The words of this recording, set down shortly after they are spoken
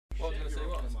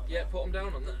Yeah, put them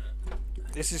down on that.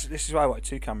 This is why I wanted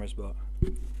 2 cameras, but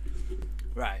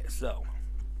right. So,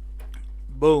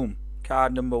 boom.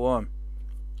 Card number 1.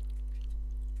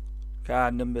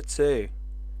 Card number 2.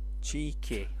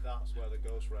 Cheeky. That's where the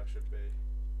ghost rare should be.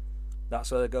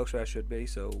 That's where the ghost rare should be.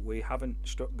 So we haven't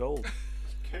struck gold.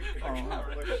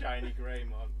 The shiny grey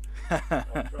one.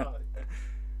 I'll try.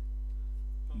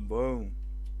 Boom.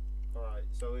 Alright,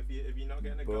 so if you're not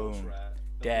getting a Boom. ghost rare,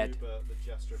 Dead. Aruba, the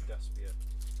Jester of Despia.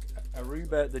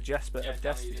 Aruba, the Jesper Yeah, of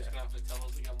Danny, you're Destiny. just gonna have to tell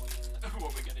us again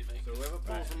when we're getting things. So whoever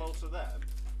pulls the most of them,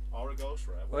 or a ghost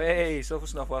rare. Hey, Sulfur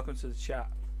Snuff, welcome to the chat.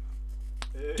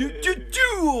 Hey. Imagine.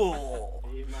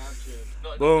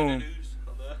 Boom.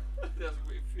 There's a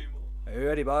few more. Are you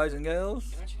ready, boys and girls?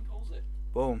 Can you actually pulls it?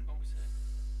 Boom. Oh,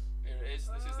 here it is.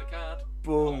 This is the card.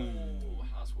 Boom. Oh,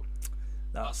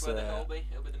 That's where it'll be.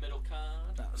 It'll be the middle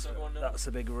card. that's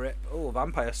a big rip. Oh,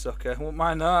 Vampire Sucker. Won't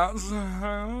mind that. You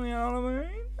know what I mean?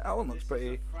 That one looks pretty.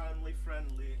 Is a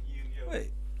friendly Yu-Gi-Oh.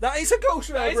 Wait, that is a ghost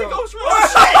rare, It's bro. a ghost rare.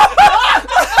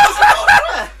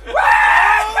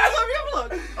 Let me have a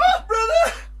look. Oh,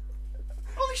 brother!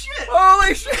 Holy shit!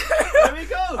 Holy shit! There we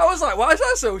go. I was like, why is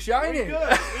that so shiny? We're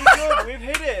good. We've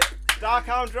hit it. Dark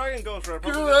Hound Dragon Ghost Rare.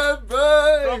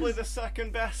 Probably the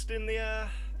second best in the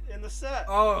set.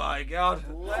 Oh my god.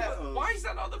 Why is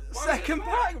that not the Second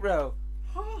pack, bro.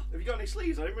 Have you got any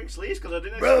sleeves? I didn't bring sleeves because I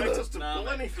didn't Brother. expect us to pull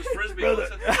any for frisbee. Brother.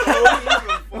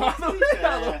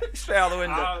 Straight out the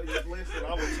window. Listen,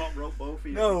 I will top rope both of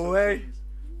you. No way.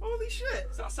 Holy shit!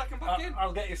 Is that a second pack in?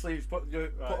 I'll get your sleeves. Put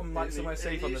them like somewhere it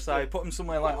safe on the is side. the- Put them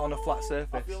somewhere like on a flat surface.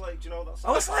 I feel like, do you know that?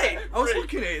 I was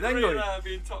looking at it, then going.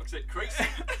 Being toxic, crazy.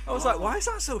 I was like, why is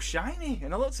that so shiny?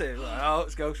 And I looked at it, like, oh,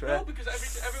 it's Ghost Rare. No, because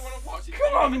everyone I've watched.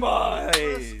 Come on, Let's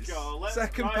boys. go.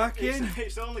 Second pack in.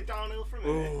 It's only downhill from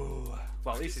here. Ooh.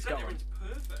 Well, at least it's got one.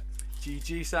 Perfect.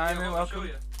 GG, Simon.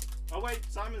 Welcome. Oh wait,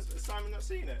 has Simon not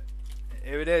seen it?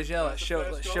 Here it is. Yeah, That's let's the show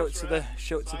first it Ghost to Rare.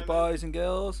 the Simon. boys and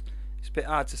girls. It's a bit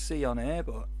hard to see on here,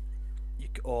 but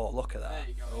oh, look at that. There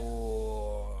you go.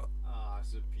 Oh, Ah,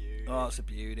 it's a beauty. oh, it's a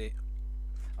beauty.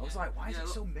 I was Yeah. like, why is Yeah, it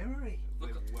so mirrory?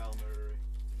 Look at- Well mirrory.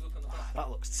 Look on the back. That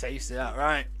looks tasty. That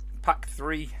right. Pack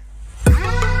 3.